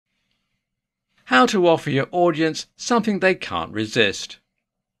How to offer your audience something they can't resist.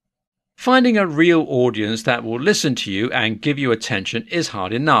 Finding a real audience that will listen to you and give you attention is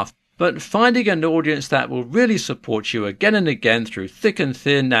hard enough, but finding an audience that will really support you again and again through thick and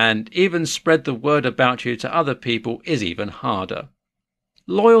thin and even spread the word about you to other people is even harder.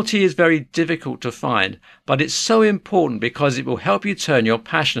 Loyalty is very difficult to find, but it's so important because it will help you turn your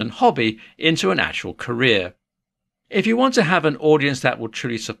passion and hobby into an actual career. If you want to have an audience that will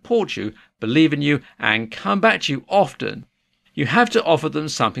truly support you, believe in you, and come back to you often, you have to offer them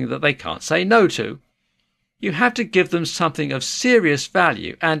something that they can't say no to. You have to give them something of serious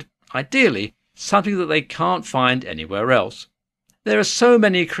value and, ideally, something that they can't find anywhere else. There are so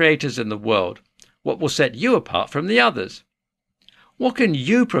many creators in the world. What will set you apart from the others? What can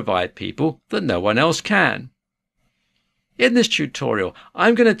you provide people that no one else can? In this tutorial,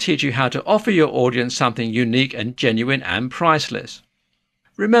 I'm going to teach you how to offer your audience something unique and genuine and priceless.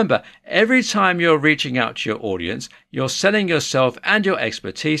 Remember, every time you're reaching out to your audience, you're selling yourself and your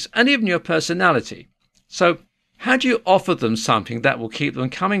expertise and even your personality. So, how do you offer them something that will keep them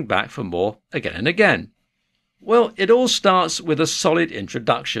coming back for more again and again? Well, it all starts with a solid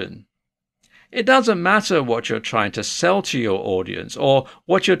introduction. It doesn't matter what you're trying to sell to your audience, or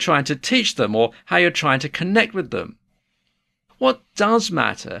what you're trying to teach them, or how you're trying to connect with them. What does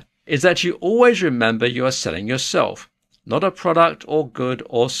matter is that you always remember you are selling yourself, not a product or good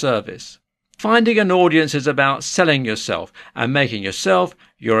or service. Finding an audience is about selling yourself and making yourself,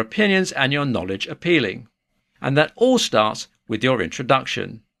 your opinions and your knowledge appealing. And that all starts with your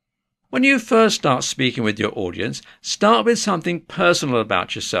introduction. When you first start speaking with your audience, start with something personal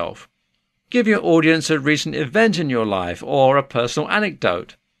about yourself. Give your audience a recent event in your life or a personal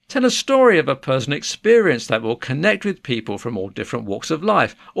anecdote. Tell a story of a personal experience that will connect with people from all different walks of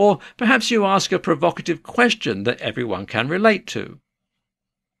life, or perhaps you ask a provocative question that everyone can relate to.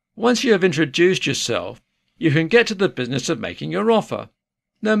 Once you have introduced yourself, you can get to the business of making your offer.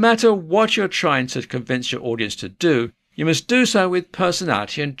 No matter what you're trying to convince your audience to do, you must do so with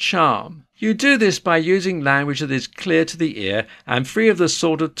personality and charm. You do this by using language that is clear to the ear and free of the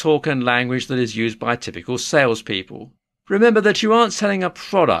sort of talk and language that is used by typical salespeople. Remember that you aren't selling a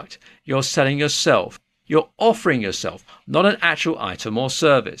product, you're selling yourself. You're offering yourself, not an actual item or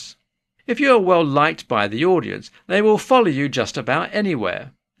service. If you are well liked by the audience, they will follow you just about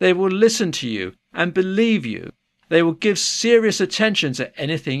anywhere. They will listen to you and believe you. They will give serious attention to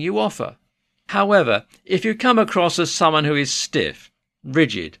anything you offer. However, if you come across as someone who is stiff,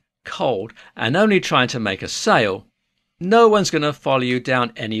 rigid, cold, and only trying to make a sale, no one's going to follow you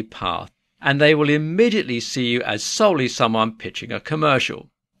down any path, and they will immediately see you as solely someone pitching a commercial.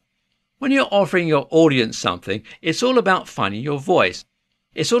 When you're offering your audience something, it's all about finding your voice.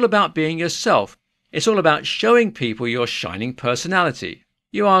 It's all about being yourself. It's all about showing people your shining personality.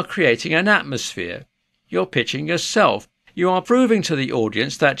 You are creating an atmosphere. You're pitching yourself. You are proving to the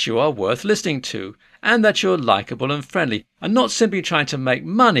audience that you are worth listening to and that you're likable and friendly and not simply trying to make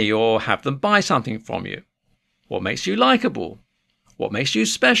money or have them buy something from you. What makes you likable? What makes you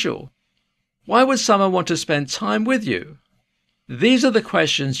special? Why would someone want to spend time with you? These are the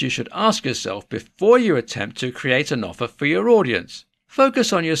questions you should ask yourself before you attempt to create an offer for your audience.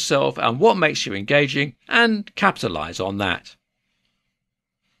 Focus on yourself and what makes you engaging and capitalize on that.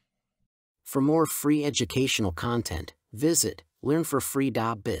 For more free educational content, visit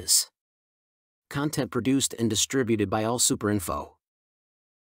learnforfree.biz. Content produced and distributed by AllSuperInfo.